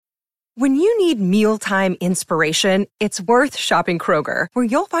When you need mealtime inspiration, it's worth shopping Kroger, where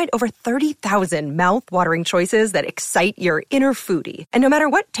you'll find over 30,000 mouth-watering choices that excite your inner foodie. And no matter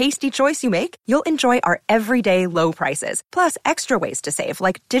what tasty choice you make, you'll enjoy our everyday low prices, plus extra ways to save,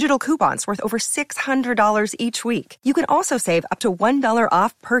 like digital coupons worth over $600 each week. You can also save up to $1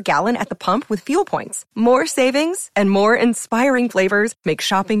 off per gallon at the pump with fuel points. More savings and more inspiring flavors make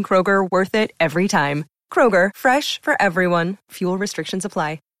shopping Kroger worth it every time. Kroger, fresh for everyone. Fuel restrictions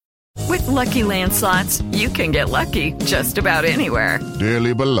apply. With Lucky Land Slots, you can get lucky just about anywhere.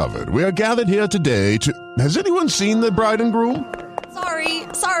 Dearly beloved, we are gathered here today to... Has anyone seen the bride and groom?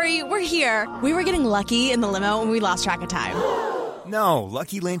 Sorry, we're here. We were getting lucky in the limo and we lost track of time. No,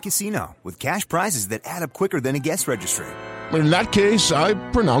 Lucky Land Casino, with cash prizes that add up quicker than a guest registry. In that case, I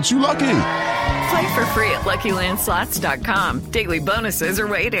pronounce you lucky. Play for free at LuckyLandSlots.com. Daily bonuses are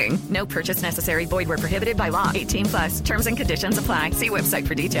waiting. No purchase necessary. Void where prohibited by law. 18+. Terms and conditions apply. See website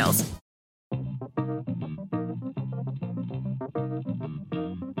for details.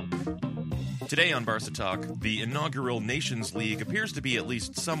 Today on Barca Talk, the inaugural Nations League appears to be at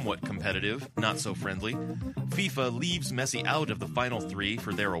least somewhat competitive, not so friendly. FIFA leaves Messi out of the final three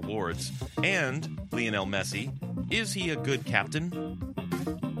for their awards. And Lionel Messi, is he a good captain?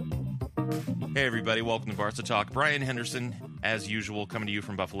 Hey everybody, welcome to Barca Talk. Brian Henderson, as usual, coming to you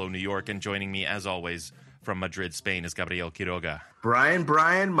from Buffalo, New York, and joining me, as always, from Madrid, Spain, is Gabriel Quiroga. Brian,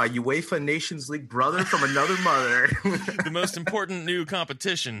 my UEFA Nations League brother from another mother. The most important new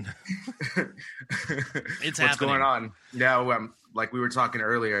competition. It's What's happening. going on? Now, like we were talking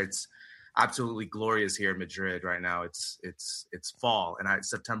earlier, it's absolutely glorious here in Madrid right now. It's fall, and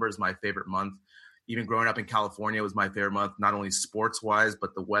September is my favorite month. Even growing up in California was my favorite month, not only sports-wise,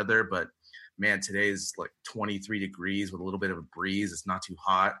 but the weather. But, man, today is like 23 degrees with a little bit of a breeze. It's not too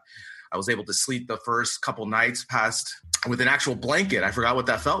hot. I was able to sleep the first couple nights past with an actual blanket. I forgot what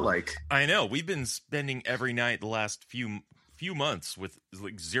that felt like. I know. We've been spending every night the last few months with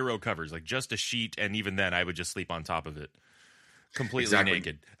like zero covers, like just a sheet, and even then I would just sleep on top of it, completely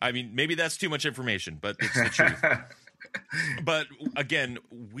naked. I mean, maybe that's too much information, but it's the truth. But again,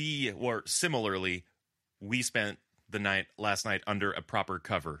 we spent the last night under a proper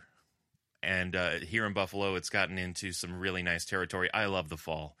cover. And here in Buffalo, it's gotten into some really nice territory. I love the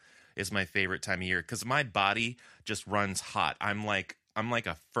fall. It's my favorite time of year because my body just runs hot. I'm like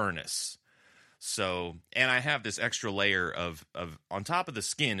a furnace. So, and I have this extra layer of on top of the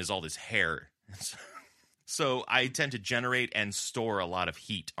skin is all this hair. So I tend to generate and store a lot of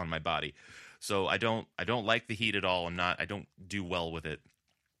heat on my body. So I don't like the heat at all. I don't do well with it.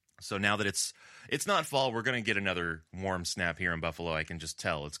 So now that it's not fall, we're going to get another warm snap here in Buffalo. I can just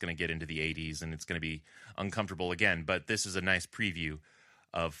tell it's going to get into the 80s and it's going to be uncomfortable again. But this is a nice preview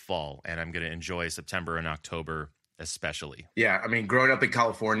of fall, and I'm going to enjoy September and October especially. Yeah, I mean, growing up in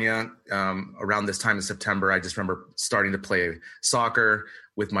California, around this time in September, I just remember starting to play soccer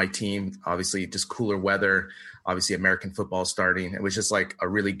with my team. Obviously, just cooler weather. Obviously, American football starting. It was just like a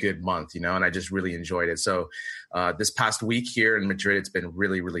really good month, and I just really enjoyed it. So this past week here in Madrid, it's been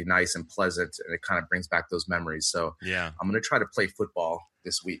really, really nice and pleasant, and it kind of brings back those memories. So yeah, I'm going to try to play football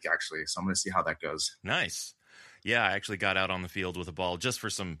this week, actually. So I'm going to see how that goes. Nice. Yeah, I actually got out on the field with a ball just for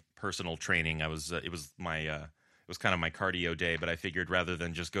some personal training. It was kind of my cardio day, but I figured rather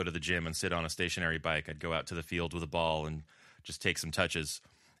than just go to the gym and sit on a stationary bike, I'd go out to the field with a ball and just take some touches.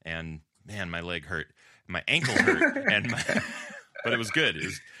 And man, my leg hurt, my ankle hurt, but it was good.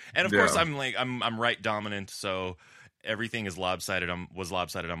 And of course, I'm right dominant, so everything was lopsided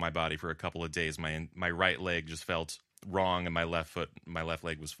on my body for a couple of days. My right leg just felt wrong, and my left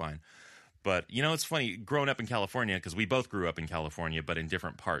leg was fine. But, it's funny, growing up in California, because we both grew up in California, but in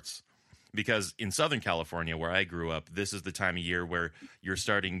different parts. Because in Southern California, where I grew up, this is the time of year where you're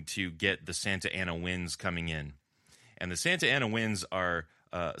starting to get the Santa Ana winds coming in. And the Santa Ana winds are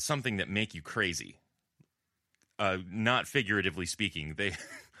something that make you crazy. Not figuratively speaking.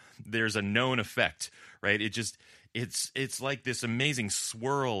 There's a known effect, right? It's like this amazing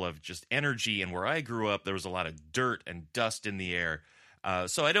swirl of just energy. And where I grew up, there was a lot of dirt and dust in the air.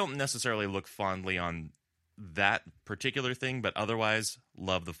 So I don't necessarily look fondly on that particular thing, but otherwise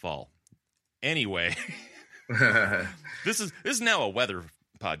love the fall. Anyway, this is now a weather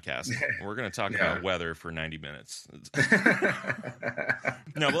podcast. We're going to talk about weather for 90 minutes.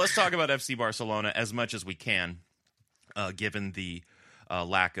 No, but let's talk about FC Barcelona as much as we can, given the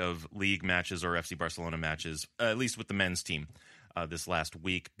lack of league matches or FC Barcelona matches, at least with the men's team. This last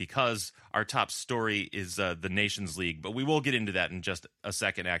week, because our top story is the Nations League, but we will get into that in just a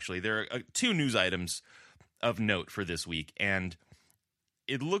second, actually. There are two news items of note for this week, and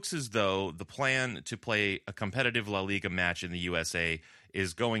it looks as though the plan to play a competitive La Liga match in the USA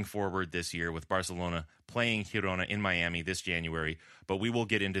is going forward this year, with Barcelona playing Girona in Miami this January. But we will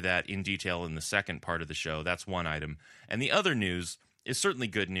get into that in detail in the second part of the show. That's one item. And the other news is certainly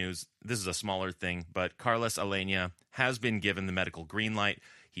good news. This is a smaller thing, but Carles Aleñá has been given the medical green light.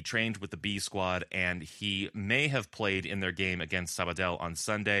 He trained with the B squad, and he may have played in their game against Sabadell on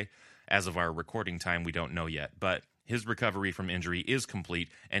Sunday. As of our recording time, we don't know yet, but his recovery from injury is complete,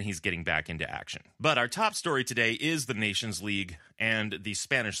 and he's getting back into action. But our top story today is the Nations League and the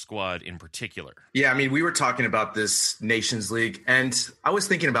Spanish squad in particular. Yeah, I mean, we were talking about this Nations League, and I was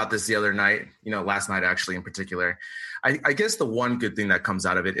thinking about this the other night, last night actually in particular. I guess the one good thing that comes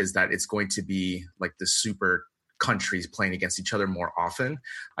out of it is that it's going to be like the super countries playing against each other more often.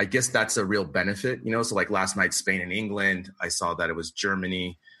 I guess that's a real benefit, so like last night, Spain and England, I saw that it was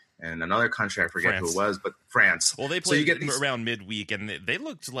Germany and another country, I forget France. Who it was, but France. Well, they played around midweek, and they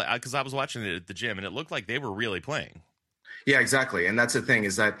looked like, because I was watching it at the gym, and it looked like they were really playing. Yeah, exactly. And that's the thing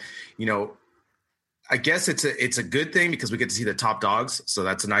is that, I guess it's a good thing because we get to see the top dogs. So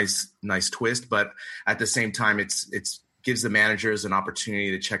that's a nice twist. But at the same time, it's gives the managers an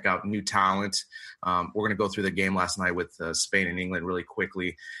opportunity to check out new talent. We're going to go through the game last night with Spain and England really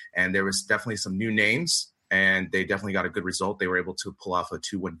quickly. And there was definitely some new names, and they definitely got a good result. They were able to pull off a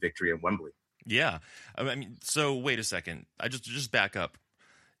 2-1 victory at Wembley. Yeah. I mean, so wait a second. I just back up.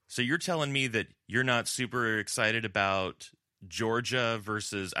 So you're telling me that you're not super excited about Georgia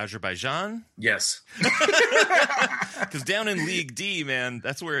versus Azerbaijan? Yes. Because down in League D, man,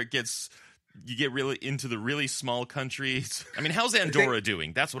 that's where you get really into the really small countries. I mean, how's Andorra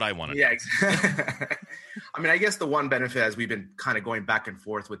doing? That's what I want to know. Yeah. I mean, I guess the one benefit, as we've been kind of going back and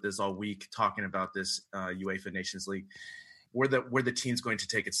forth with this all week, talking about this UEFA Nations League, were the teams going to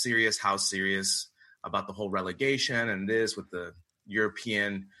take it serious? How serious about the whole relegation and this with the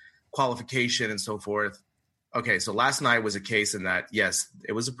European qualification and so forth? Okay, so last night was a case in that, yes,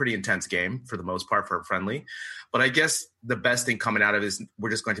 it was a pretty intense game for the most part for a friendly. But I guess the best thing coming out of it is we're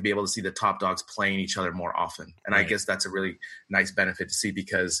just going to be able to see the top dogs playing each other more often. And right. I guess that's a really nice benefit to see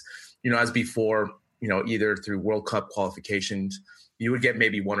because, as before, either through World Cup qualifications, you would get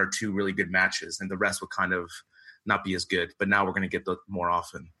maybe one or two really good matches and the rest would kind of not be as good. But now we're going to get more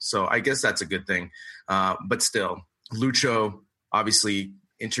often. So I guess that's a good thing. But still, Lucho obviously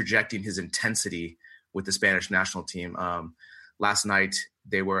interjecting his intensity with the Spanish national team. Last night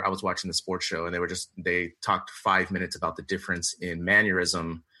I was watching the sports show and they talked 5 minutes about the difference in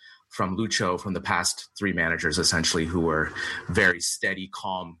mannerism from Lucho from the past three managers, essentially, who were very steady,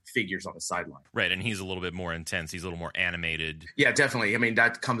 calm figures on the sideline. Right. And he's a little bit more intense. He's a little more animated. Yeah, definitely. I mean,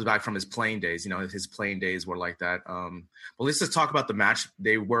 that comes back from his playing days. His playing days were like that. Well, let's just talk about the match.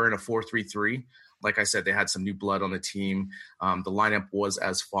 They were in a 4-3-3. Like I said, they had some new blood on the team. The lineup was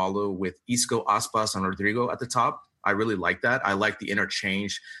as follow with Isco, Aspas, and Rodrigo at the top. I really like that. I like the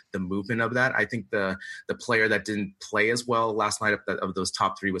interchange, the movement of that. I think the player that didn't play as well last night of those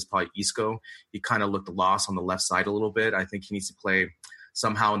top three was probably Isco. He kind of looked lost on the left side a little bit. I think he needs to play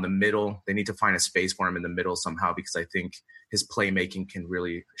somehow in the middle. They need to find a space for him in the middle somehow because I think his playmaking can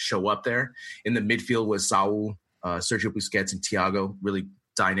really show up there. In the midfield was Saul, Sergio Busquets, and Thiago, really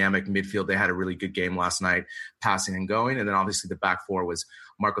dynamic midfield. They had a really good game last night, passing and going. And then obviously the back four was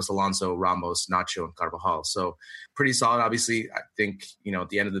Marcos Alonso, Ramos, Nacho, and Carvajal. So pretty solid. Obviously, I think, at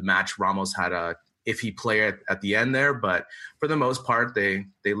the end of the match, Ramos had a iffy play at the end there, but for the most part, they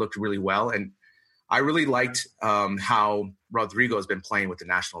looked really well. And I really liked how Rodrigo has been playing with the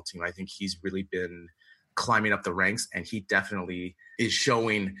national team. I think he's really been climbing up the ranks, and he definitely is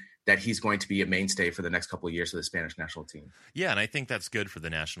showing that he's going to be a mainstay for the next couple of years for the Spanish national team. Yeah, and I think that's good for the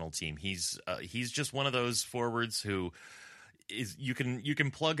national team. He's just one of those forwards who is you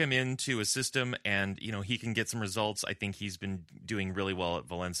can plug him into a system and he can get some results. I think he's been doing really well at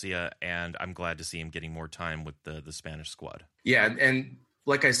Valencia, and I'm glad to see him getting more time with the Spanish squad. Yeah, and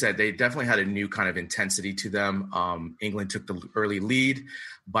like I said, they definitely had a new kind of intensity to them. England took the early lead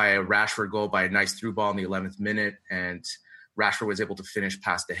by a Rashford goal, by a nice through ball in the 11th minute, and Rashford was able to finish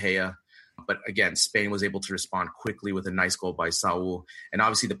past De Gea. But again, Spain was able to respond quickly with a nice goal by Saul. And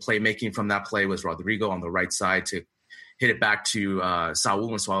obviously the playmaking from that play was Rodrigo on the right side to hit it back to Saul,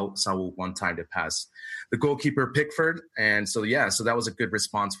 and Saul one time to pass the goalkeeper Pickford. And so that was a good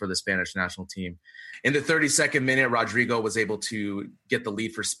response for the Spanish national team. In the 32nd minute, Rodrigo was able to get the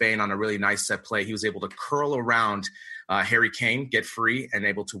lead for Spain on a really nice set play. He was able to curl around Harry Kane, get free, and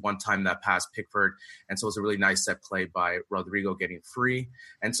able to one-time that pass Pickford. And so it was a really nice set play by Rodrigo getting free.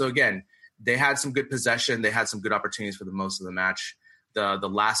 And so, again, they had some good possession. They had some good opportunities for the most of the match. the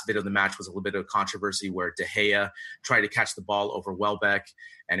last bit of the match was a little bit of controversy where De Gea tried to catch the ball over Welbeck,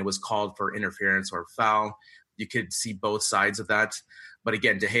 and it was called for interference or foul. You could see both sides of that. But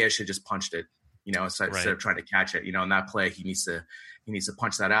again, De Gea should just punched it, instead of trying to catch it. In that play, he needs to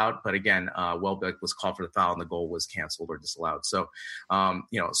punch that out. But again, Welbeck was called for the foul and the goal was canceled or disallowed. So,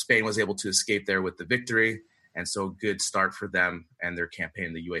 Spain was able to escape there with the victory. And so good start for them and their campaign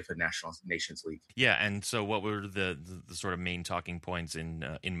in the UEFA Nations League. Yeah, and so what were the sort of main talking points in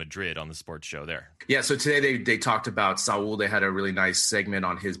Madrid on the sports show there? Yeah, so today they talked about Saul. They had a really nice segment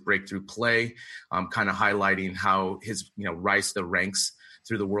on his breakthrough play, kind of highlighting how his rise to the ranks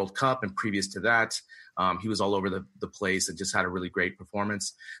through the World Cup, and previous to that, he was all over the place and just had a really great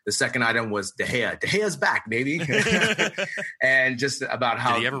performance. The second item was De Gea. De Gea's back, baby. And just about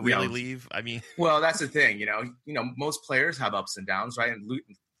how... Did he ever really leave? I mean... Well, that's the thing, most players have ups and downs, right? And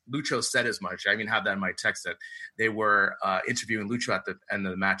Lucho said as much. I even have that in my text that they were interviewing Lucho at the end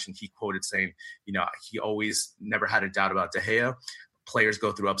of the match, and he quoted saying, he always never had a doubt about De Gea. Players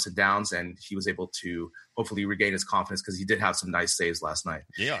go through ups and downs, and he was able to hopefully regain his confidence because he did have some nice saves last night.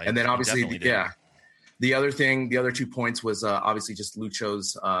 Yeah, and then obviously, the other 2 points was obviously just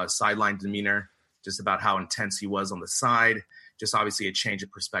Lucho's sideline demeanor, just about how intense he was on the side. Just obviously a change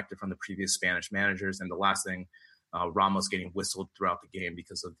of perspective from the previous Spanish managers. And the last thing, Ramos getting whistled throughout the game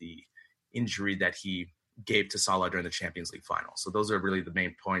because of the injury that he gave to Salah during the Champions League final. So those are really the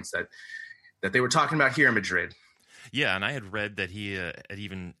main points that they were talking about here in Madrid. Yeah, and I had read that he had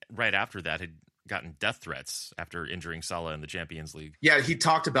even right after that had gotten death threats after injuring Salah in the Champions League. Yeah, he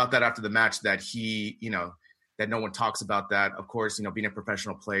talked about that after the match, that he, that no one talks about that. Of course, being a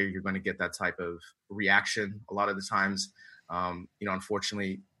professional player, you're going to get that type of reaction a lot of the times.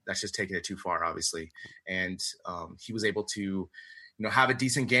 Unfortunately, that's just taking it too far, obviously. And he was able to, have a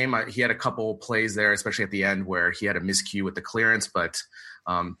decent game. He had a couple plays there, especially at the end, where he had a miscue with the clearance. But,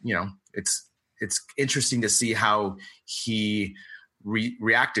 it's interesting to see how he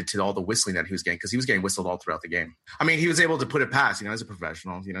reacted to all the whistling that he was getting, because he was getting whistled all throughout the game. I mean, he was able to put it past, as a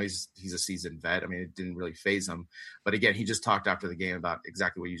professional, he's a seasoned vet. I mean, it didn't really faze him. But again, he just talked after the game about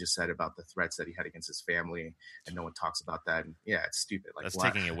exactly what you just said about the threats that he had against his family, and no one talks about that. And yeah, it's stupid. That's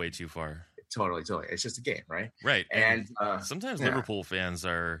taking it way too far. Totally. It's just a game, right? Right. And sometimes Liverpool fans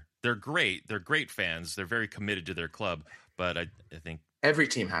they're great. They're great fans. They're very committed to their club. But I think every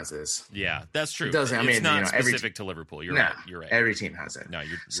team has this. Yeah, that's true. It doesn't. I mean, it's not specific to Liverpool. You're right. Every team has it. No,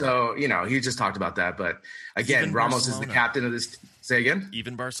 you're so right. He just talked about that. But again, even Ramos Barcelona is the captain of this. Say again.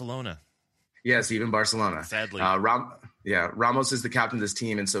 Even Barcelona. Yes, even Barcelona. Sadly, Ramos is the captain of this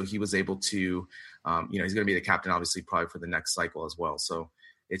team, and so he was able to. He's going to be the captain, obviously, probably for the next cycle as well. So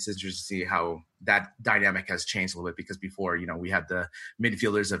it's interesting to see how that dynamic has changed a little bit, because before, we had the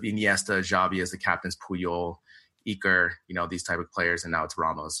midfielders of Iniesta, Xavi as the captains, Puyol, Iker, these type of players, and now it's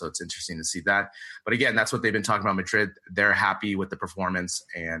Ramos. So it's interesting to see that. But again, that's what they've been talking about Madrid. They're happy with the performance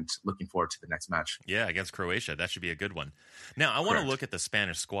and looking forward to the next match. Yeah, against Croatia. That should be a good one. Now, I want to look at the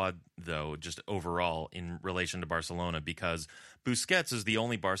Spanish squad, though, just overall in relation to Barcelona, because Busquets is the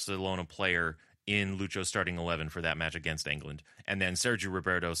only Barcelona player in Lucho's starting 11 for that match against England. And then Sergio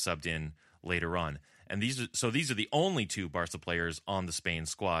Roberto subbed in later on. And these are the only 2 Barca players on the Spain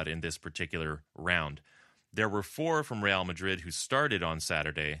squad in this particular round. There were 4 from Real Madrid who started on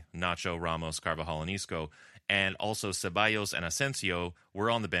Saturday: Nacho, Ramos, Carvajal, and Isco, and also Ceballos and Asensio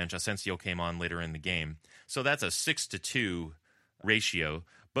were on the bench. Asensio came on later in the game. So that's a 6-2 ratio.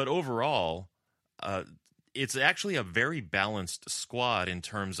 But overall, it's actually a very balanced squad in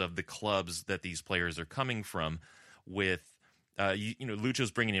terms of the clubs that these players are coming from, with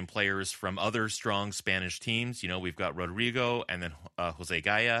Lucho's bringing in players from other strong Spanish teams. We've got Rodrigo and then Jose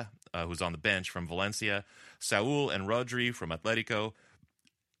Gaya, who's on the bench from Valencia, Saul and Rodri from Atletico.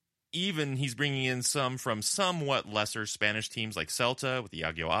 Even he's bringing in some from somewhat lesser Spanish teams like Celta with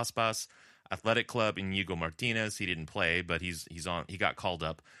Iago Aspas, Athletic Club, Inigo Martinez. He didn't play, but he's on. He got called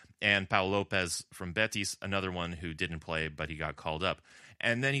up. And Pau Lopez from Betis, another one who didn't play, but he got called up.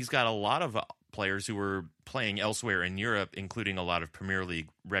 And then he's got a lot of players who were playing elsewhere in Europe, including a lot of Premier League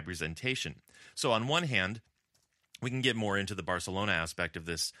representation. So on one hand, we can get more into the Barcelona aspect of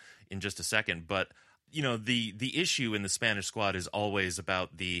this in just a second, but the issue in the Spanish squad is always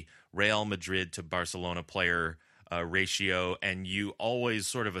about the Real Madrid to Barcelona player ratio, and you always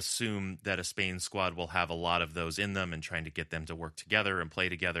sort of assume that a Spain squad will have a lot of those in them, and trying to get them to work together and play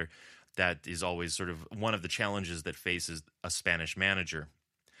together. That is always sort of one of the challenges that faces a Spanish manager.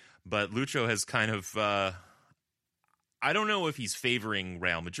 But Lucho has kind of I don't know if he's favoring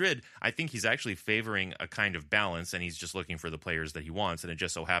Real Madrid. I think he's actually favoring a kind of balance, and he's just looking for the players that he wants. And it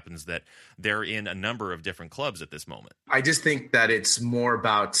just so happens that they're in a number of different clubs at this moment. I just think that it's more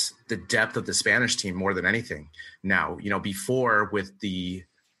about the depth of the Spanish team more than anything now. Before with the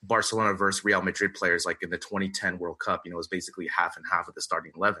Barcelona versus Real Madrid players, like in the 2010 World Cup, it was basically half and half of the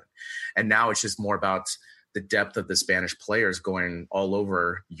starting 11. And now it's just more about the depth of the Spanish players going all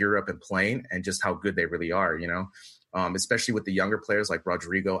over Europe and playing, and just how good they really are, especially with the younger players like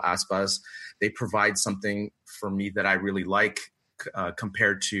Rodrigo, Aspas. They provide something for me that I really like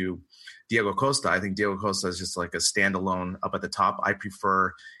compared to Diego Costa. I think Diego Costa is just like a standalone up at the top. I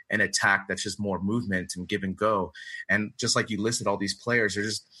prefer an attack that's just more movement and give and go. And just like you listed all these players, they're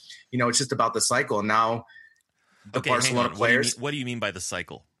just, it's just about the cycle. And now the Barcelona players. What do you mean by the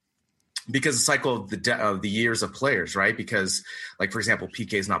cycle? Because the cycle of the years of players, right? Because, like, for example,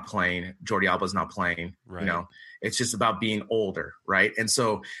 Piqué is not playing, Jordi Alba is not playing, right. It's just about being older, right? And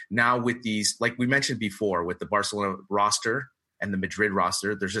so now with these, like we mentioned before, with the Barcelona roster and the Madrid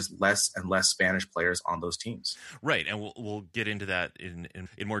roster, there's just less and less Spanish players on those teams. Right, and we'll get into that in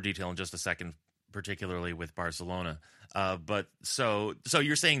more detail in just a second, particularly with Barcelona. But so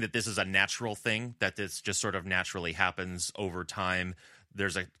you're saying that this is a natural thing, that this just sort of naturally happens over time.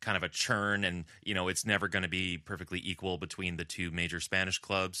 There's a kind of a churn, and it's never going to be perfectly equal between the two major Spanish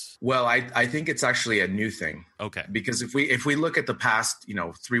clubs. Well, I think it's actually a new thing. Okay, because if we look at the past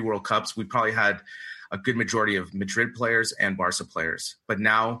 3 World Cups, we probably had a good majority of Madrid players and Barca players. But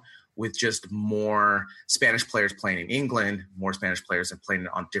now with just more Spanish players playing in England, more Spanish players and playing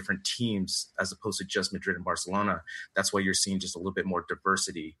on different teams as opposed to just Madrid and Barcelona, that's why you're seeing just a little bit more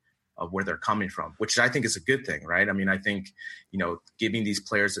diversity of where they're coming from, which I think is a good thing, right? I mean, I think, giving these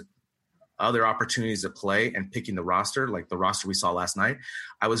players other opportunities to play and picking the roster, like the roster we saw last night,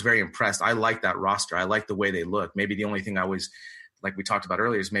 I was very impressed. I like that roster. I like the way they look. Maybe the only thing I was, like we talked about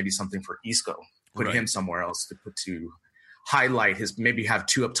earlier, is maybe something for Isco, put him somewhere else to highlight his, maybe have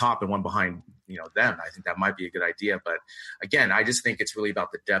 2 up top and 1 behind, them. I think that might be a good idea. But again, I just think it's really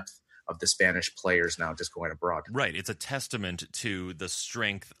about the depth of the Spanish players now just going abroad. Right. It's a testament to the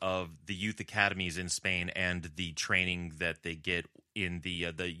strength of the youth academies in Spain and the training that they get in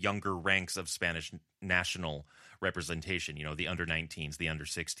the younger ranks of Spanish national representation, the under-19s, the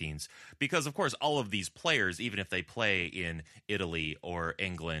under-16s. Because, of course, all of these players, even if they play in Italy or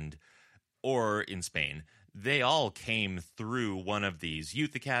England or in Spain, they all came through one of these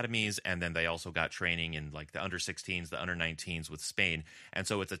youth academies, and then they also got training in like the under-16s, the under-19s with Spain. And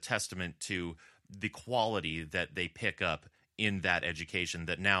so it's a testament to the quality that they pick up in that education,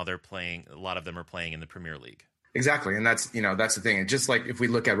 that now they're playing, a lot of them are playing in the Premier League. Exactly. And that's the thing. And just like if we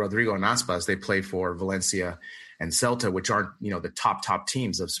look at Rodrigo and Aspas, they play for Valencia and Celta, which aren't, the top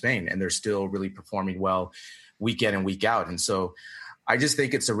teams of Spain, and they're still really performing well week in and week out. And so I just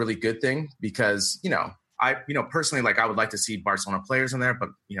think it's a really good thing because, I personally, like, I would like to see Barcelona players in there, but,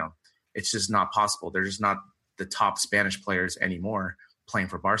 it's just not possible. They're just not the top Spanish players anymore playing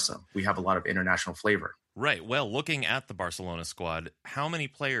for Barca. We have a lot of international flavor. Right. Well, looking at the Barcelona squad, how many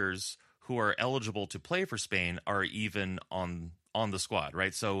players who are eligible to play for Spain are even on the squad,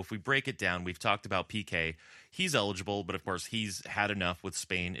 right? So if we break it down, we've talked about Piqué. He's eligible, but of course he's had enough with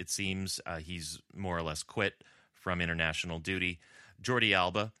Spain. It seems he's more or less quit from international duty. Jordi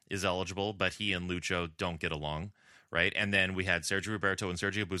Alba is eligible, but he and Lucho don't get along, right? And then we had Sergio Roberto and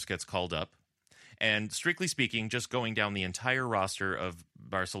Sergio Busquets called up. And strictly speaking, just going down the entire roster of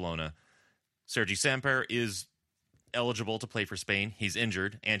Barcelona, Sergi Samper is eligible to play for Spain. He's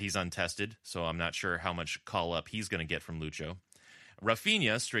injured and he's untested, so I'm not sure how much call-up he's going to get from Lucho.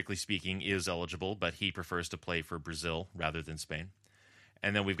 Rafinha, strictly speaking, is eligible, but he prefers to play for Brazil rather than Spain.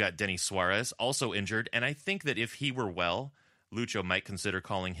 And then we've got Denis Suarez, also injured, and I think that if he were well, Lucho might consider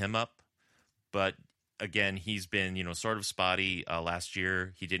calling him up, but again, he's been, sort of spotty last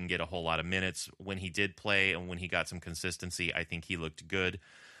year. He didn't get a whole lot of minutes. When he did play and when he got some consistency, I think he looked good.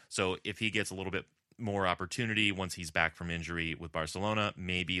 So if he gets a little bit more opportunity once he's back from injury with Barcelona,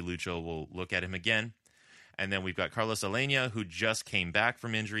 maybe Lucho will look at him again. And then we've got Carlos Alenia, who just came back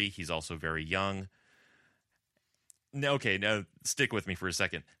from injury. He's also very young. Okay, now stick with me for a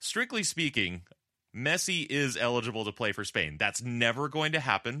second. Strictly speaking, Messi is eligible to play for Spain. That's never going to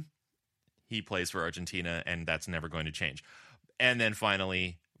happen. He plays for Argentina, and that's never going to change. And then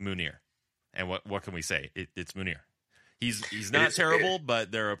finally, Munir. And what can we say? It's Munir. He's not terrible,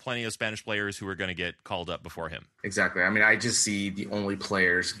 but there are plenty of Spanish players who are going to get called up before him. Exactly. I mean, I just see the only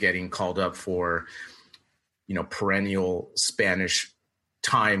players getting called up for, perennial Spanish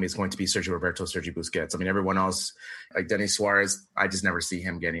time is going to be Sergio Roberto, Sergio Busquets. I mean, everyone else, like Denis Suarez, I just never see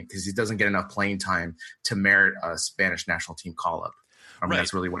him getting, because he doesn't get enough playing time to merit a Spanish national team call-up. I mean,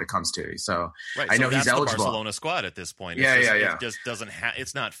 that's really what it comes to. So I know he's eligible. The Barcelona squad at this point. It just doesn't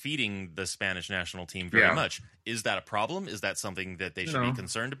it's not feeding the Spanish national team very much. Is that a problem? Is that something that they should be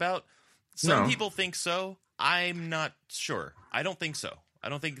concerned about? Some people think so. I'm not sure. I don't think so. I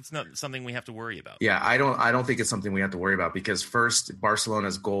don't think it's not something we have to worry about. Yeah, I don't think it's something we have to worry about, because first,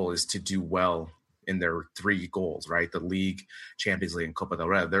 Barcelona's goal is to do well in their 3 goals, right? The League, Champions League, and Copa del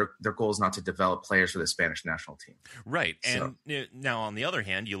Rey. Their goal is not to develop players for the Spanish national team. Right. And now, on the other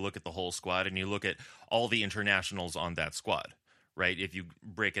hand, you look at the whole squad and you look at all the internationals on that squad, right? If you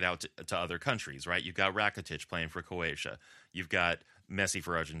break it out to other countries, right? You've got Rakitic playing for Croatia. You've got Messi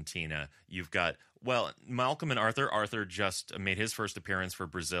for Argentina. You've got, Malcolm and Arthur. Arthur just made his first appearance for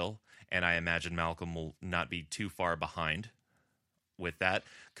Brazil, and I imagine Malcolm will not be too far behind with that.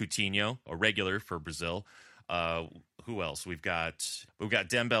 Coutinho, a regular for Brazil. Who else? We've got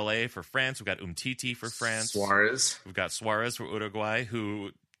Dembele for France. We've got Umtiti for France. Suarez. We've got Suarez for Uruguay,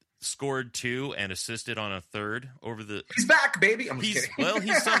 who scored 2 and assisted on a 3rd over the. He's back, baby. I'm just kidding. Well,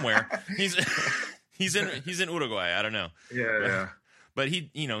 he's somewhere. He's in Uruguay. I don't know. Yeah. But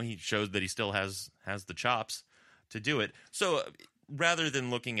he shows that he still has the chops to do it. So rather than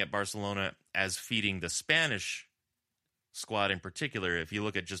looking at Barcelona as feeding the Spanish squad in particular, if you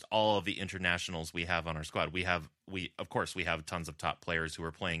look at just all of the internationals we have on our squad, we have tons of top players who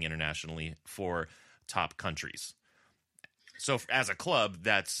are playing internationally for top countries. So as a club,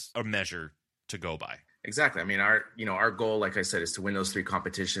 that's a measure to go by. Exactly. I mean, our goal, like I said, is to win those 3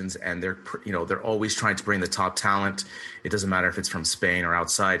 competitions, and they're always trying to bring the top talent. It doesn't matter if it's from Spain or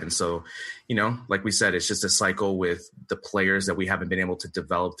outside. And so, like we said, it's just a cycle with the players that we haven't been able to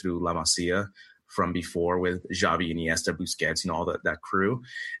develop through La Masia from before, with Xavi, Iniesta, Busquets, all that crew.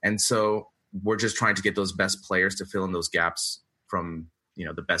 And so we're just trying to get those best players to fill in those gaps from,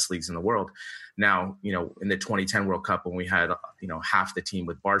 the best leagues in the world. Now, in the 2010 World Cup, when we had, half the team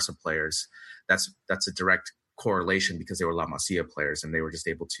with Barca players, that's a direct correlation, because they were La Masia players, and they were just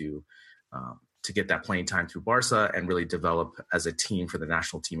able to get that playing time through Barca and really develop as a team for the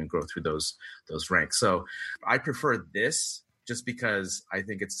national team and grow through those ranks. So I prefer this, just because I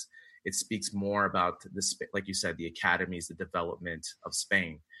think it speaks more about this, like you said, the academies, the development of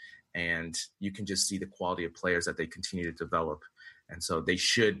Spain, and you can just see the quality of players that they continue to develop. And so they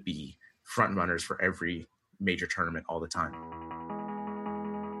should be front runners for every major tournament all the time.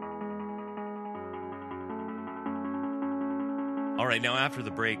 All right, now after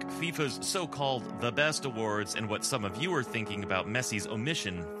the break, FIFA's so-called The Best Awards, and what some of you are thinking about Messi's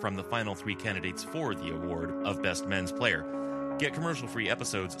omission from the final 3 candidates for the award of Best Men's Player. Get commercial-free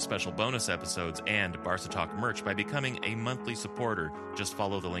episodes, special bonus episodes, and Barca Talk merch by becoming a monthly supporter. Just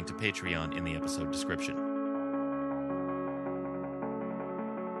follow the link to Patreon in the episode description.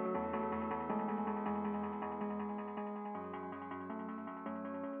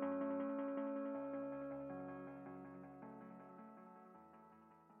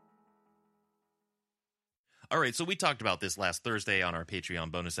 All right, so we talked about this last Thursday on our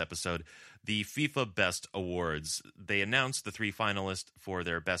Patreon bonus episode, the FIFA Best Awards. They announced the 3 finalists for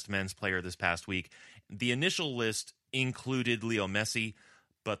their Best Men's Player this past week. The initial list included Leo Messi,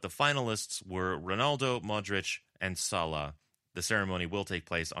 but the finalists were Ronaldo, Modric, and Salah. The ceremony will take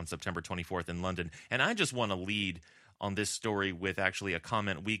place on September 24th in London. And I just want to lead on this story with actually a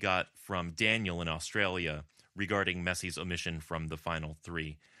comment we got from Daniel in Australia regarding Messi's omission from the final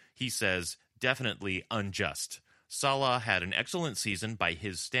 3. He says, definitely unjust. Salah had an excellent season by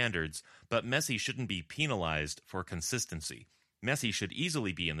his standards, but Messi shouldn't be penalized for consistency. Messi should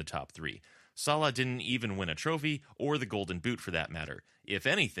easily be in the top 3. Salah didn't even win a trophy, or the Golden Boot for that matter. If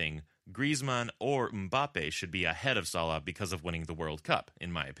anything, Griezmann or Mbappe should be ahead of Salah because of winning the World Cup,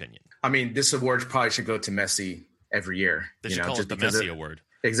 in my opinion. I mean, this award probably should go to Messi every year. They should call it the Messi Award.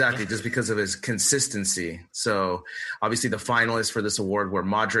 Exactly, just because of his consistency. So, obviously, the finalists for this award were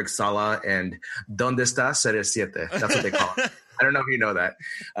Modric, Salah, and ¿Dónde está CR7? That's what they call it. I don't know if you know that.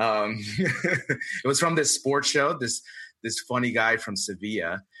 It was from this sports show, this funny guy from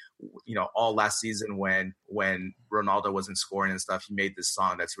Sevilla. All last season when Ronaldo wasn't scoring and stuff, he made this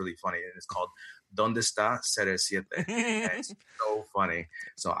song that's really funny, and it's called ¿Dónde está CR7? And it's so funny.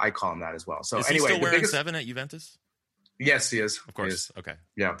 So I call him that as well. So is anyway, he still wearing 7 at Juventus? Yes, he is. Of course. Okay.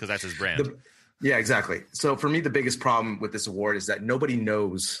 Yeah. Because that's his brand. Yeah, exactly. So for me, the biggest problem with this award is that nobody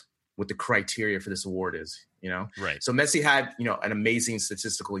knows what the criteria for this award is, Right. So Messi had, an amazing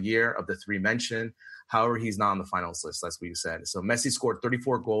statistical year of the 3 mentioned. However, he's not on the finals list, as we said. So Messi scored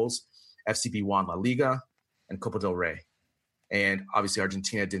 34 goals. FCB won La Liga and Copa del Rey. And obviously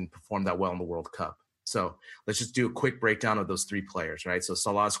Argentina didn't perform that well in the World Cup. So let's just do a quick breakdown of those three players, right? So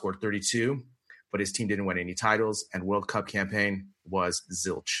Salah scored 32, but his team didn't win any titles, and World Cup campaign was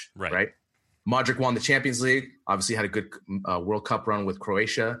zilch, right? Modric won the Champions League, obviously had a good World Cup run with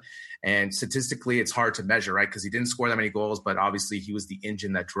Croatia. And statistically, it's hard to measure, right? Because he didn't score that many goals, but obviously he was the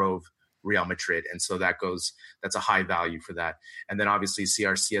engine that drove Real Madrid. And so that's a high value for that. And then obviously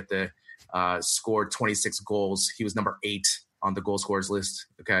CR7 scored 26 goals. He was number 8 on the goal scorers list,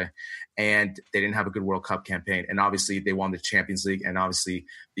 okay? And they didn't have a good World Cup campaign. And obviously they won the Champions League. And obviously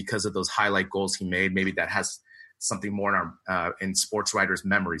because of those highlight goals he made, maybe that has something more in our in sports writers'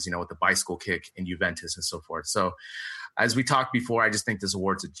 memories, with the bicycle kick in Juventus and so forth. So as we talked before, I just think this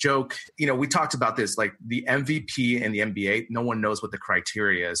award's a joke. We talked about this, like the MVP in the NBA, no one knows what the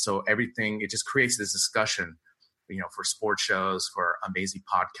criteria is. So everything, it just creates this discussion, for sports shows, for amazing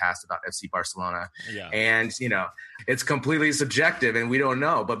podcasts about FC Barcelona. Yeah. And, it's completely subjective and we don't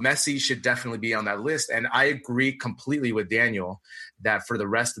know, but Messi should definitely be on that list. And I agree completely with Daniel that for the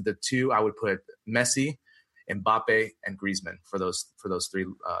rest of the two, I would put Messi, Mbappe, and Griezmann for those three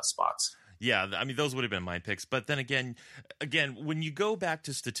spots. Yeah, I mean, those would have been my picks. But then again, when you go back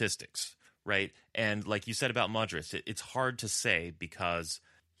to statistics, right, and like you said about Modric, it's hard to say because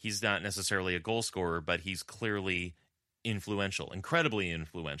he's not necessarily a goal scorer, but he's clearly influential, incredibly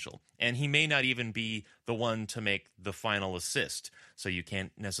influential. And he may not even be the one to make the final assist, so you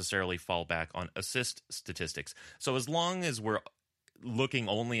can't necessarily fall back on assist statistics. So as long as we're looking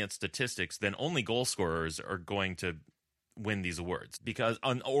only at statistics, then only goal scorers are going to win these awards, because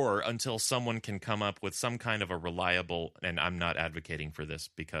or until someone can come up with some kind of a reliable, and I'm not advocating for this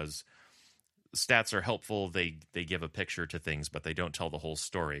because stats are helpful, they give a picture to things, but they don't tell the whole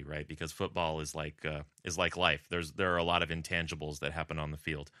story, right? Because football is like life. There are a lot of intangibles that happen on the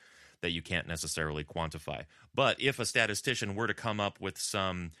field that you can't necessarily quantify. But if a statistician were to come up with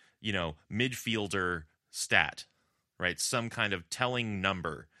some, midfielder stat, right, some kind of telling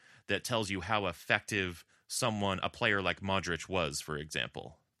number that tells you how effective a player like Modric was, for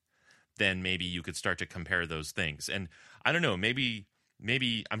example, then maybe you could start to compare those things. And I don't know, maybe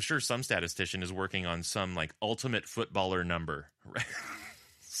I'm sure some statistician is working on some like ultimate footballer number, right?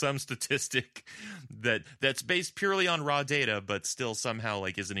 Some statistic that's based purely on raw data, but still somehow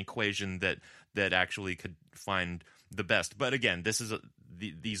like is an equation that actually could find the best. But again,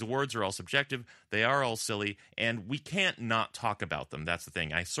 these awards are all subjective. They are all silly, and we can't not talk about them. That's the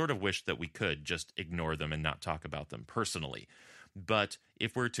thing. I sort of wish that we could just ignore them and not talk about them personally. But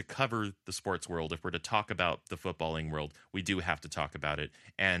if we're to cover the sports world, if we're to talk about the footballing world, we do have to talk about it.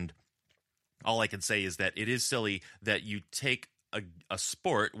 And all I can say is that it is silly that you take a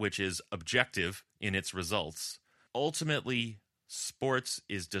sport which is objective in its results. Ultimately, sports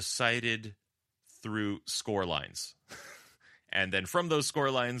is decided through score lines. And then from those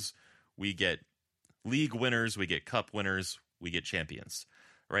score lines, we get league winners, we get cup winners, we get champions,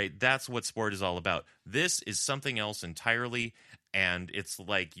 right? That's what sport is all about. This is something else entirely, and it's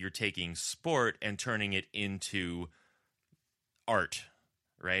like you're taking sport and turning it into art,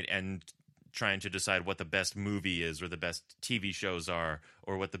 right? And trying to decide what the best movie is or the best TV shows are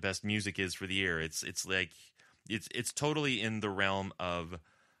or what the best music is for the year. It's like it's totally in the realm of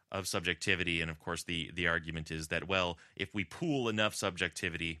subjectivity. And of course the argument is that, well, if we pool enough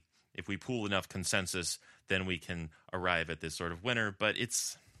subjectivity, if we pool enough consensus, then we can arrive at this sort of winner. But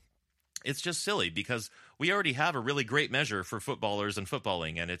it's just silly because we already have a really great measure for footballers and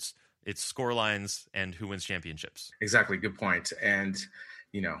footballing, and it's score lines and who wins championships. Exactly. Good point. And,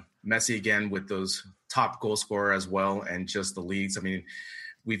 Messi again with those top goal scorer as well, and just the leagues. I mean,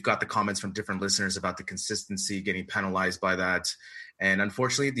 we've got the comments from different listeners about the consistency getting penalized by that. And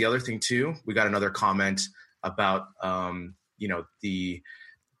unfortunately, the other thing too, we got another comment about, the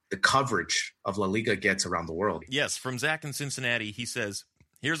coverage of La Liga gets around the world. Yes, from Zach in Cincinnati, he says,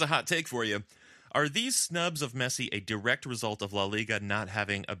 here's a hot take for you. Are these snubs of Messi a direct result of La Liga not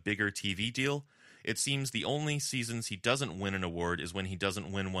having a bigger TV deal? It seems the only seasons he doesn't win an award is when he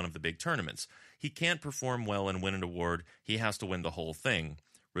doesn't win one of the big tournaments. He can't perform well and win an award. He has to win the whole thing.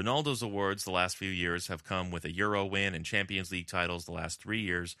 Ronaldo's awards the last few years have come with a Euro win and Champions League titles the last 3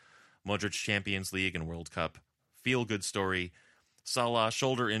 years. Modric Champions League and World Cup. Feel-good story. Salah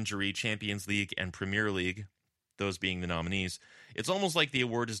shoulder injury, Champions League and Premier League, those being the nominees. It's almost like the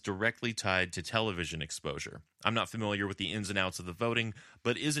award is directly tied to television exposure. I'm not familiar with the ins and outs of the voting,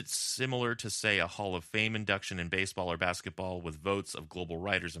 but is it similar to, say, a Hall of Fame induction in baseball or basketball with votes of global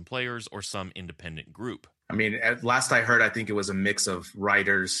writers and players or some independent group? I mean, at last I heard, I think it was a mix of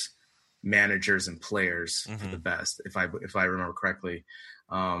writers, managers, and players for the best, if I remember correctly.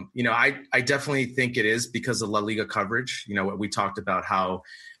 I definitely think it is because of La Liga coverage. We talked about how,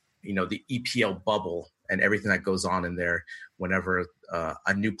 the EPL bubble and everything that goes on in there. Whenever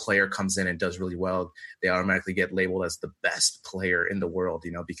a new player comes in and does really well, they automatically get labeled as the best player in the world,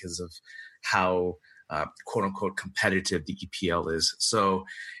 because of how quote unquote competitive the EPL is. So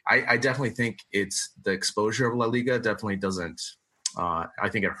I definitely think it's the exposure of La Liga definitely doesn't. I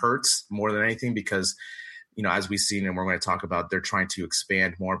think it hurts more than anything because, as we've seen and we're going to talk about, they're trying to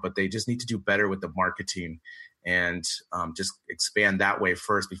expand more, but they just need to do better with the marketing and just expand that way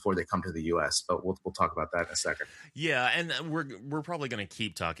first before they come to the U.S. But we'll talk about that in a second. Yeah, and we're probably going to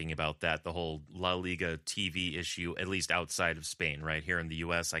keep talking about that, the whole La Liga TV issue, at least outside of Spain. Right here in the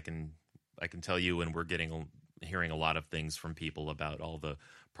U.S., I can tell you, and we're hearing a lot of things from people about all the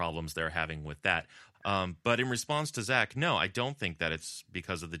problems they're having with that. But in response to Zach, no, I don't think that it's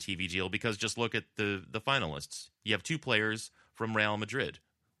because of the TV deal, because just look at the finalists. You have two players from Real Madrid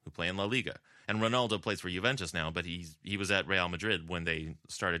who play in La Liga. And Ronaldo plays for Juventus now, but he was at Real Madrid when they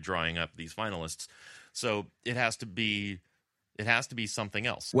started drawing up these finalists. So it has to be something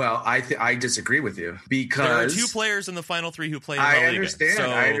else. Well, I disagree with you because there are two players in the final three who play in La Liga.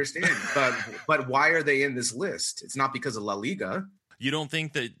 I understand. But why are they in this list? It's not because of La Liga. You don't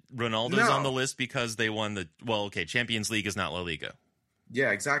think that Ronaldo's on the list because they won Champions League is not La Liga.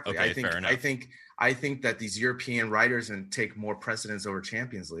 Yeah, exactly. Okay, fair enough. I think that these European writers take more precedence over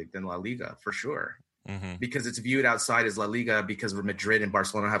Champions League than La Liga for sure. Mm-hmm. Because it's viewed outside as La Liga because Madrid and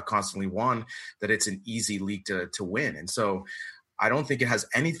Barcelona have constantly won, that it's an easy league to win. And so I don't think it has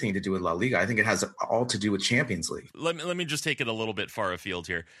anything to do with La Liga. I think it has all to do with Champions League. Let me just take it a little bit far afield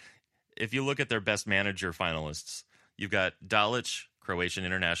here. If you look at their best manager finalists, you've got Dalic, Croatian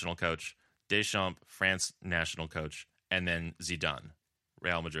international coach, Deschamps, France national coach, and then Zidane,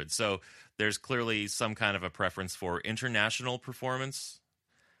 Real Madrid. So there's clearly some kind of a preference for international performance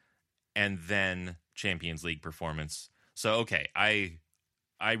and then Champions League performance. So, okay, I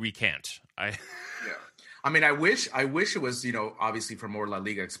recant. Yeah. I mean, I wish it was, obviously for more La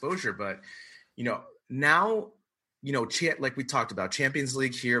Liga exposure, but, now, like we talked about, Champions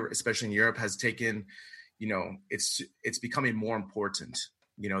League here, especially in Europe, has taken, it's becoming more important,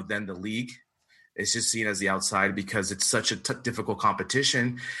 than the league. It's just seen as the outside because it's such a difficult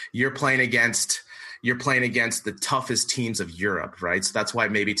competition. You're playing against the toughest teams of Europe, right? So that's why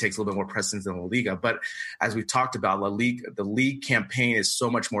maybe it takes a little bit more precedence than La Liga. But as we talked about, the league campaign is so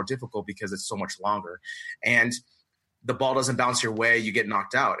much more difficult because it's so much longer. And the ball doesn't bounce your way, you get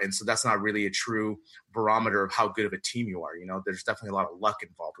knocked out. And so that's not really a true barometer of how good of a team you are. There's definitely a lot of luck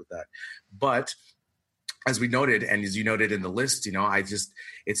involved with that. But as we noted, and as you noted in the list,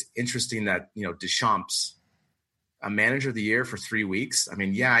 it's interesting that, Deschamps, a manager of the year for 3 weeks. I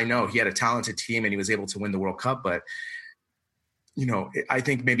mean, yeah, I know he had a talented team and he was able to win the World Cup, but, I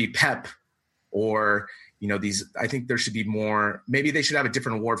think maybe Pep or, I think there should be more, maybe they should have a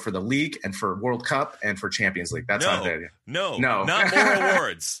different award for the league and for World Cup and for Champions League. That's not it. No, not more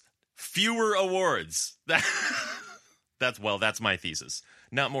awards, fewer awards. That's my thesis.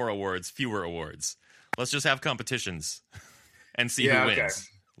 Not more awards, fewer awards. Let's just have competitions and see who wins,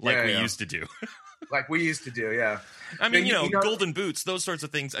 like we used to do. Like we used to do, yeah. I mean, golden boots, those sorts of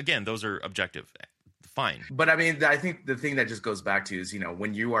things. Again, those are objective. Fine. But I mean, I think the thing that just goes back to is,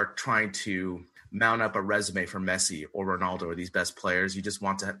 when you are trying to mount up a resume for Messi or Ronaldo or these best players, you just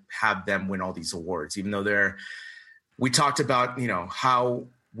want to have them win all these awards, even though we talked about, how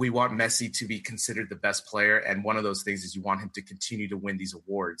we want Messi to be considered the best player. And one of those things is you want him to continue to win these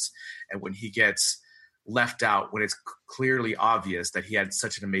awards. And when he gets left out, when it's clearly obvious that he had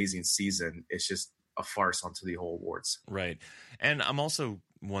such an amazing season, it's just a farce onto the whole awards. Right. And I'm also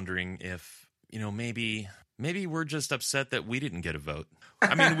wondering if, maybe we're just upset that we didn't get a vote.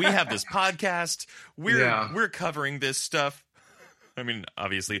 I mean, we have this podcast. We're covering this stuff. I mean,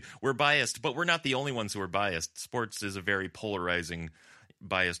 obviously we're biased, but we're not the only ones who are biased. Sports is a very polarizing,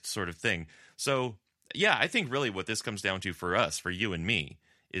 biased sort of thing. So yeah, I think really what this comes down to for us, for you and me,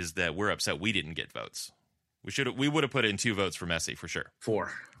 is that we're upset we didn't get votes. We would have put in 2 votes for Messi for sure.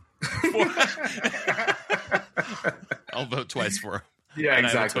 4. I'll vote twice for him. Yeah, and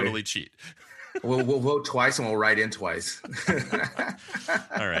exactly. I will totally cheat. We'll vote twice and we'll write in twice.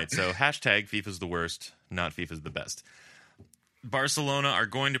 All right, so hashtag FIFA's the worst, not FIFA's the best. Barcelona are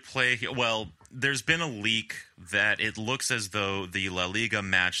going to play. Well, there's been a leak that it looks as though the La Liga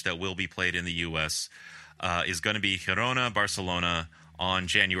match that will be played in the U.S. Is going to be Girona-Barcelona on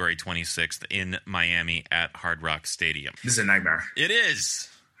January 26th in Miami at Hard Rock Stadium. This is a nightmare. It is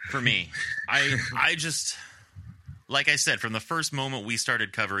for me. I just, like I said, from the first moment we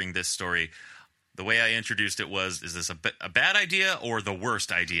started covering this story, The way I introduced it was, is this a bad idea or the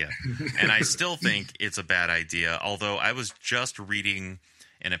worst idea? And I still think it's a bad idea, although I was just reading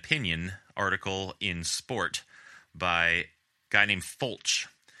an opinion article in Sport by a guy named Fulch,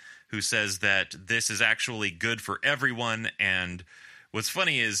 who says that this is actually good for everyone. And what's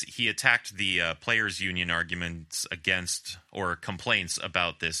funny is he attacked the players' union arguments against or complaints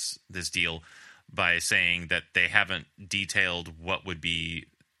about this deal by saying that they haven't detailed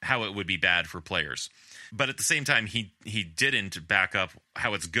how it would be bad for players. But at the same time, he didn't back up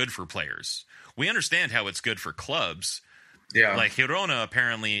how it's good for players. We understand how it's good for clubs. Yeah. Like Girona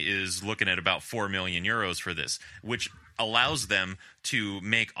apparently is looking at about 4 million euros for this, which allows them to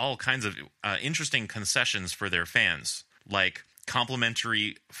make all kinds of interesting concessions for their fans, like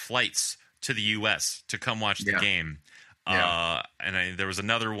complimentary flights to the U.S. to come watch the game. Yeah. There was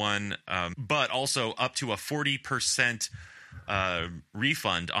another one, but also up to a 40%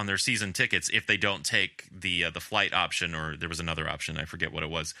 refund on their season tickets if they don't take the flight option, or there was another option, I forget what it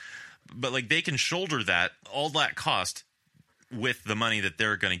was. But like they can shoulder all that cost with the money that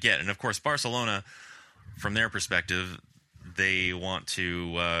they're going to get. And of course, Barcelona, from their perspective, they want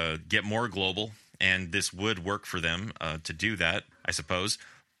to get more global, and this would work for them to do that, I suppose.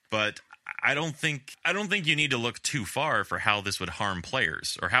 But I don't think you need to look too far for how this would harm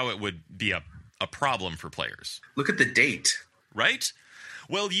players or how it would be a problem for players. Look at the date. Right?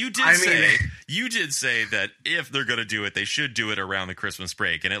 Well, you did say that if they're going to do it, they should do it around the Christmas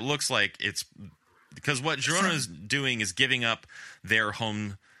break. And it looks like it's because what Girona is doing is giving up their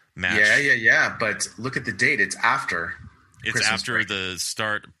home match. Yeah. But look at the date. It's after. It's Christmas after break. the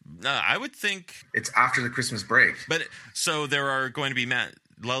start. I would think It's after the Christmas break. But so there are going to be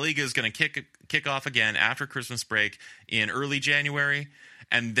La Liga is going to kick off again after Christmas break in early January,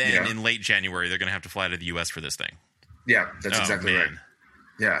 and then in late January they're going to have to fly to the U.S. for this thing. Yeah, that's exactly right.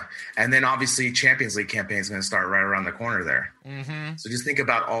 Yeah, and then obviously Champions League campaign is going to start right around the corner there. Mm-hmm. So just think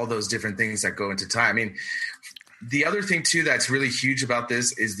about all those different things that go into time. I mean, the other thing too that's really huge about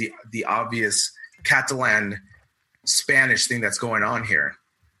this is the obvious Catalan Spanish thing that's going on here.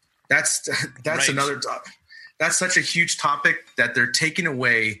 That's right. another. That's such a huge topic that they're taking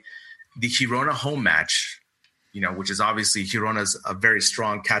away the Girona home match. Which is obviously Girona's a very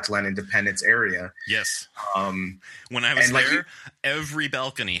strong Catalan independence area. Yes. When I was there, every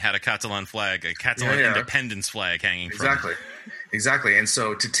balcony had a Catalan flag, a Catalan independence flag hanging from it. Exactly. And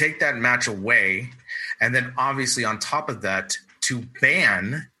so to take that match away, and then obviously on top of that, to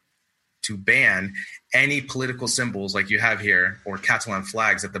ban any political symbols like you have here or Catalan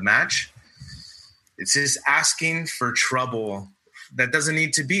flags at the match, it's just asking for trouble. That doesn't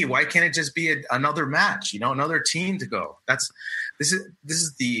need to be. Why can't it just be another match? Another team to go. This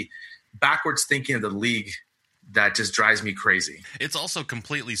is the backwards thinking of the league that just drives me crazy. It's also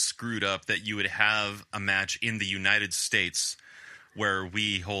completely screwed up that you would have a match in the United States where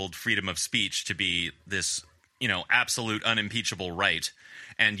we hold freedom of speech to be this, absolute unimpeachable right,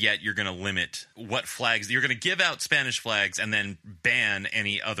 and yet you're going to limit what flags you're going to give out Spanish flags and then ban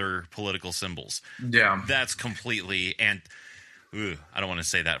any other political symbols. Yeah, that's completely I don't want to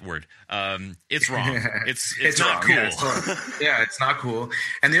say that word. It's wrong. It's not wrong. Cool. It's not cool.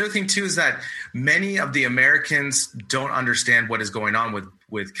 And the other thing too is that many of the Americans don't understand what is going on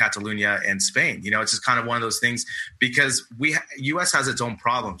with Catalonia and Spain. It's just kind of one of those things because U.S. has its own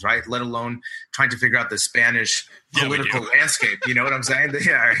problems, right? Let alone trying to figure out the Spanish political landscape. You know what I'm saying?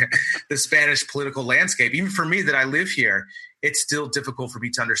 The Spanish political landscape. Even for me that I live here, it's still difficult for me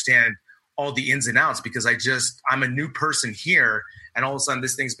to understand all the ins and outs because I'm a new person here, and all of a sudden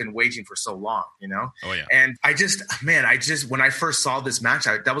this thing's been waging for so long, Oh yeah. And I just when I first saw this match,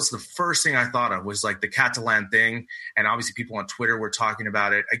 that was the first thing I thought of was like the Catalan thing, and obviously people on Twitter were talking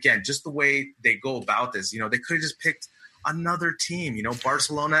about it again. Just the way they go about this, they could have just picked another team,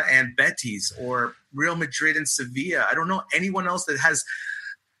 Barcelona and Betis or Real Madrid and Sevilla. I don't know anyone else that has.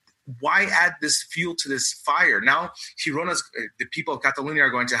 Why add this fuel to this fire? Now, the people of Catalonia are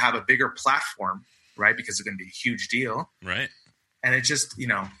going to have a bigger platform, right? Because it's going to be a huge deal. Right. And it just,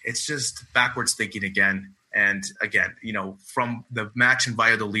 it's just backwards thinking again. And again, from the match in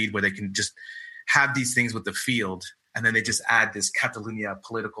Valladolid where they can just have these things with the field, and then they just add this Catalonia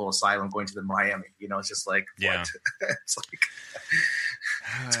political asylum going to the Miami. It's just like, what? It's like...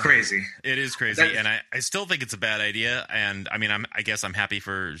 It's crazy. It is crazy, and I still think it's a bad idea. And I mean, I guess I'm happy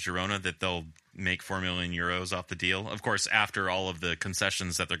for Girona that they'll make 4 million euros off the deal. Of course, after all of the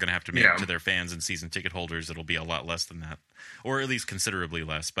concessions that they're going to have to make to their fans and season ticket holders, it'll be a lot less than that, or at least considerably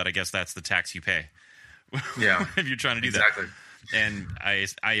less. But I guess that's the tax you pay. Yeah, if you're trying to do that. And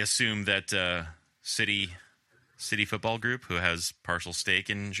I assume that City Football Group, who has partial stake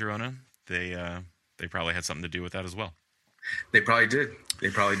in Girona, they probably had something to do with that as well. They probably did.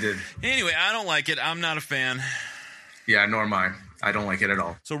 Anyway, I don't like it. I'm not a fan. Yeah, nor am I. I don't like it at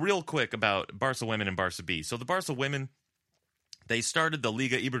all. So real quick about Barca women and Barca B. So the Barca women, they started the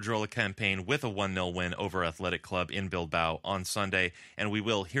Liga Iberdrola campaign with a 1-0 win over Athletic Club in Bilbao on Sunday, and we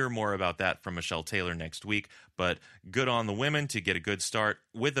will hear more about that from Michelle Taylor next week. But good on the women to get a good start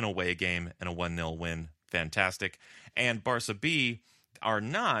with an away game and a 1-0 win. Fantastic. And Barca B are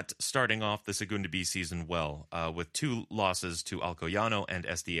not starting off the Segunda B season well, with 2 losses to Alcoyano and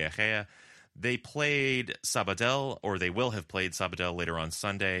SD Egea. They played Sabadell, or they will have played Sabadell later on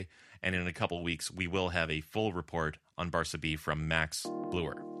Sunday, and in a couple weeks we will have a full report on Barca B from Max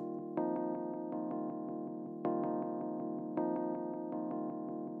Bluer.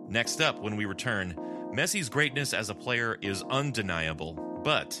 Next up, when we return, Messi's greatness as a player is undeniable,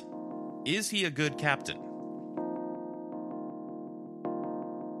 but is he a good captain?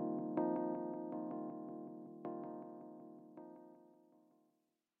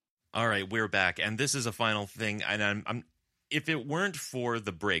 All right, we're back, and this is a final thing, and I'm if it weren't for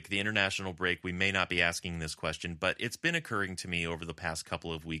the break, the international break, we may not be asking this question, but it's been occurring to me over the past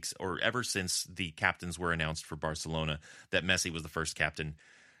couple of weeks, or ever since the captains were announced for Barcelona, that Messi was the first captain.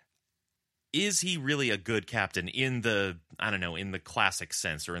 Is he really a good captain in the, in the classic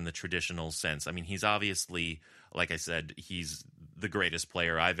sense or in the traditional sense? I mean, he's obviously, like I said, he's the greatest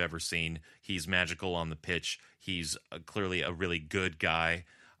player I've ever seen. He's magical on the pitch. He's clearly a really good guy.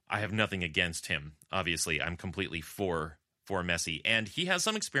 I have nothing against him. Obviously, I'm completely for Messi. And he has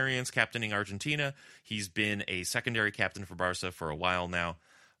some experience captaining Argentina. He's been a secondary captain for Barca for a while now.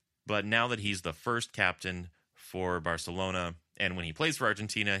 But now that he's the first captain for Barcelona, and when he plays for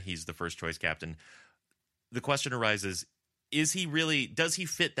Argentina, he's the first choice captain, the question arises, does he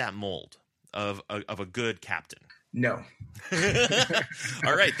fit that mold of a good captain? No.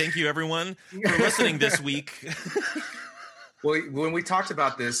 All right. Thank you, everyone, for listening this week. Well, when we talked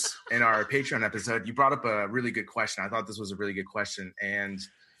about this in our Patreon episode, you brought up a really good question. I thought this was a really good question. And,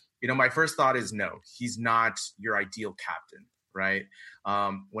 my first thought is no, he's not your ideal captain, right?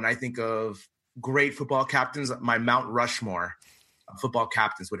 When I think of great football captains, my Mount Rushmore football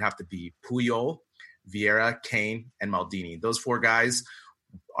captains would have to be Puyol, Vieira, Kane, and Maldini. Those 4 guys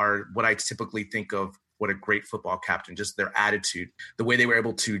are what I typically think of what a great football captain, just their attitude, the way they were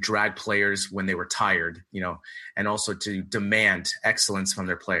able to drag players when they were tired, and also to demand excellence from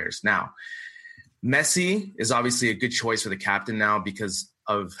their players. Now, Messi is obviously a good choice for the captain now because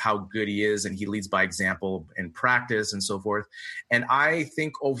of how good he is, and he leads by example in practice and so forth. And I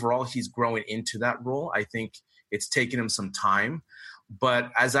think overall he's growing into that role. I think it's taken him some time.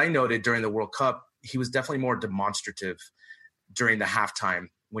 But as I noted during the World Cup, he was definitely more demonstrative during the halftime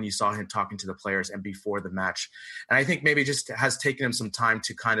when you saw him talking to the players and before the match. And I think maybe it just has taken him some time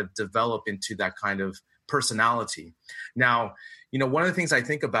to kind of develop into that kind of personality. Now, one of the things I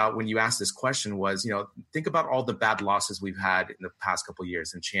think about when you ask this question was, think about all the bad losses we've had in the past couple of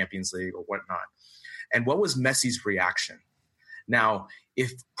years in Champions League or whatnot. And what was Messi's reaction? Now,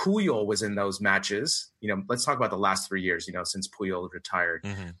 if Puyol was in those matches, let's talk about the last 3 years, since Puyol retired.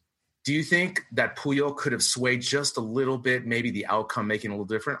 Mm-hmm. Do you think that Puyol could have swayed just a little bit, maybe the outcome making it a little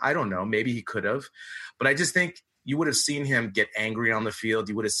different? I don't know. Maybe he could have. But I just think you would have seen him get angry on the field.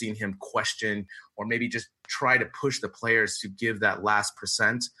 You would have seen him question or maybe just try to push the players to give that last %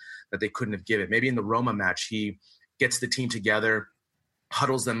 that they couldn't have given. Maybe in the Roma match, he gets the team together,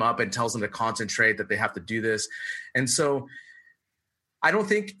 huddles them up and tells them to concentrate, that they have to do this. And so I don't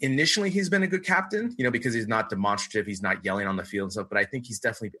think initially he's been a good captain, because he's not demonstrative. He's not yelling on the field and stuff, but I think he's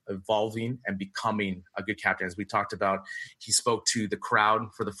definitely evolving and becoming a good captain. As we talked about, he spoke to the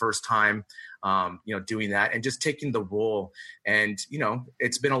crowd for the first time, doing that and just taking the role. And,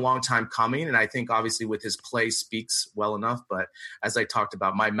 it's been a long time coming. And I think obviously with his play speaks well enough. But as I talked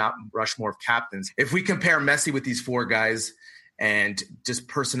about, my Mount Rushmore of captains, if we compare Messi with these 4 guys and just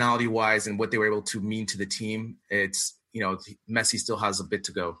personality wise and what they were able to mean to the team, it's, Messi still has a bit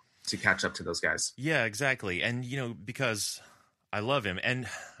to go to catch up to those guys. Yeah, exactly. And, because I love him. And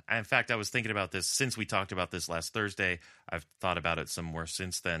in fact, I was thinking about this since we talked about this last Thursday. I've thought about it some more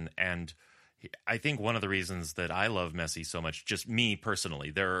since then. And I think one of the reasons that I love Messi so much, just me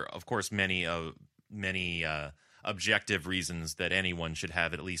personally, there are, of course, many objective reasons that anyone should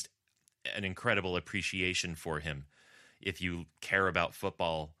have at least an incredible appreciation for him if you care about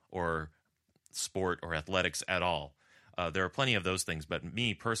football or sport or athletics at all. There are plenty of those things, but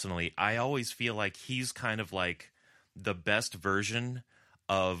me personally, I always feel like he's kind of like the best version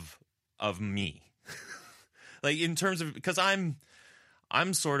of me. Like in terms of, because I'm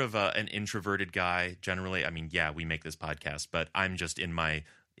sort of an introverted guy generally. I mean, yeah, we make this podcast, but I'm just in my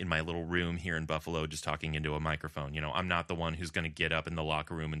in my little room here in Buffalo just talking into a microphone. You know, I'm not the one who's going to get up in the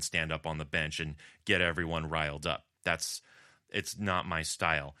locker room and stand up on the bench and get everyone riled up. It's not my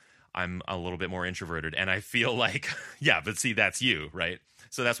style. I'm a little bit more introverted, and I feel like, yeah, but see, that's you, right?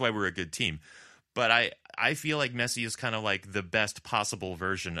 So that's why we're a good team. But I feel like Messi is kind of like the best possible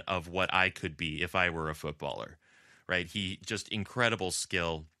version of what I could be if I were a footballer, right? He just incredible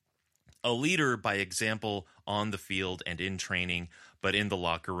skill, a leader by example on the field and in training, but in the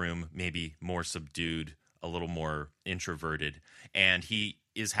locker room, maybe more subdued, a little more introverted. And he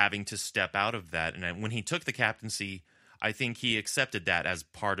is having to step out of that. And when he took the captaincy, I think he accepted that as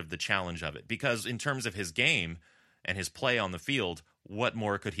part of the challenge of it. Because in terms of his game and his play on the field, what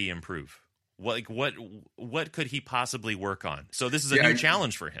more could he improve? What could he possibly work on? So this is a new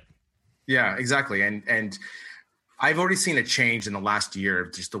challenge for him. Yeah, exactly. And I've already seen a change in the last year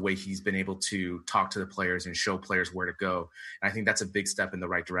of just the way he's been able to talk to the players and show players where to go. And I think that's a big step in the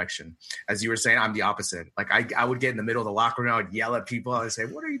right direction. As you were saying, I'm the opposite. Like I would get in the middle of the locker room, I would yell at people. I would say,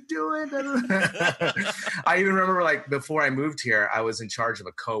 "What are you doing?" I even remember, like, before I moved here, I was in charge of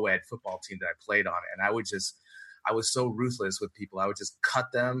a co-ed football team that I played on. And I was so ruthless with people. I would just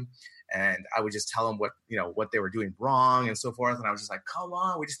cut them. And I would just tell them what they were doing wrong and so forth. And I was just like, come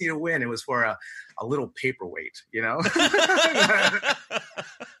on, we just need to win. It was for a little paperweight, you know?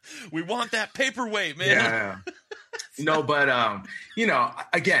 We want that paperweight, man. Yeah. No, but,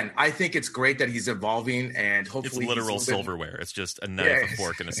 again, I think it's great that he's evolving, and hopefully it's literal silverware. It's just a knife, a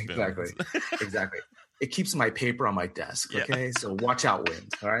fork, and a spoon. Exactly. It keeps my paper on my desk. Okay. Yeah. So watch out,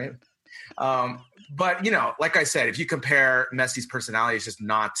 wind. All right. But, like I said, if you compare Messi's personality, it's just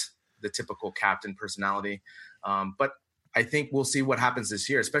not the typical captain personality. But I think we'll see what happens this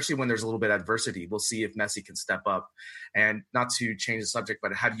year, especially when there's a little bit of adversity. We'll see if Messi can step up. And not to change the subject,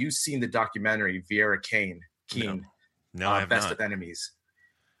 but have you seen the documentary Vieira Keane? No, I have Best not. of Enemies.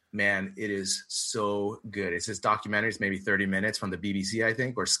 Man, it is so good. It's his documentary. It's maybe 30 minutes from the BBC, I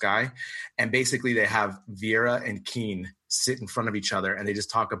think, or Sky. And basically they have Vieira and Keane sit in front of each other, and they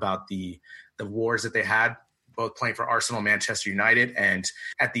just talk about the wars that they had, both playing for Arsenal, Manchester United. And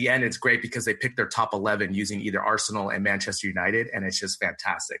at the end, it's great because they pick their top 11 using either Arsenal and Manchester United. And it's just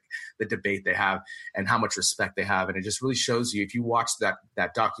fantastic, the debate they have and how much respect they have. And it just really shows you, if you watch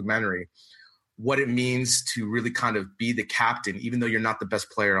that documentary, what it means to really kind of be the captain, even though you're not the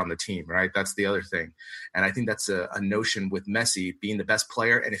best player on the team, right? That's the other thing. And I think that's a notion with Messi being the best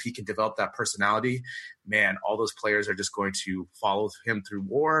player. And if he can develop that personality, man, all those players are just going to follow him through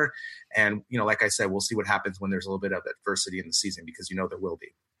war. And, like I said, we'll see what happens when there's a little bit of adversity in the season, because there will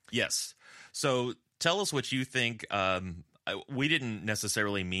be. Yes. So tell us what you think. We didn't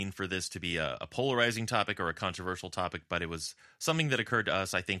necessarily mean for this to be a polarizing topic or a controversial topic, but it was something that occurred to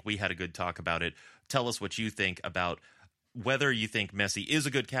us. I think we had a good talk about it. Tell us what you think about whether you think Messi is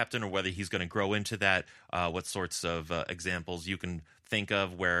a good captain or whether he's going to grow into that, what sorts of examples you can think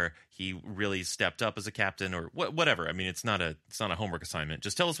of where he really stepped up as a captain, or whatever. I mean, it's not a homework assignment.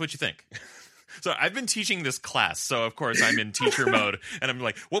 Just tell us what you think. So I've been teaching this class, so of course I'm in teacher mode, and I'm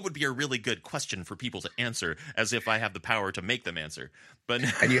like, what would be a really good question for people to answer, as if I have the power to make them answer. But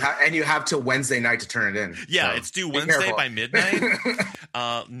and you have till Wednesday night to turn it in. Yeah, so it's due Wednesday by midnight.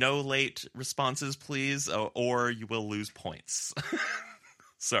 No late responses, please, or you will lose points.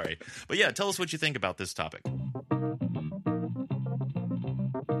 Sorry. But yeah, tell us what you think about this topic.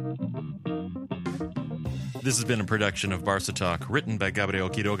 This has been a production of Barca Talk, written by Gabriel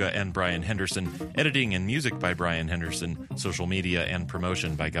Quiroga and Brian Henderson, editing and music by Brian Henderson, social media and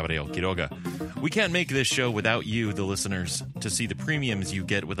promotion by Gabriel Quiroga. We can't make this show without you, the listeners. To see the premiums you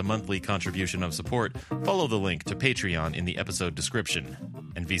get with a monthly contribution of support, follow the link to Patreon in the episode description.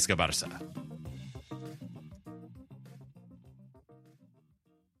 And Visca Barca.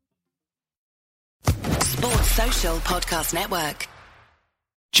 Sports Social Podcast Network.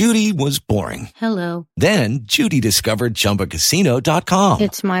 Judy was boring. Hello. Then Judy discovered ChumbaCasino.com.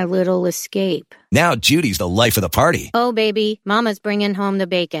 It's my little escape. Now Judy's the life of the party. Oh, baby, mama's bringing home the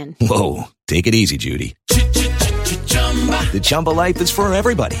bacon. Whoa, take it easy, Judy. The Chumba life is for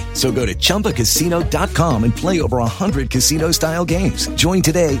everybody. So go to ChumbaCasino.com and play over 100 casino-style games. Join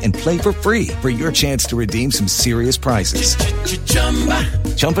today and play for free for your chance to redeem some serious prizes.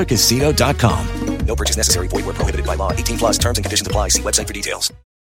 ChumbaCasino.com. No purchase necessary. Void where prohibited by law. 18+ terms and conditions apply. See website for details.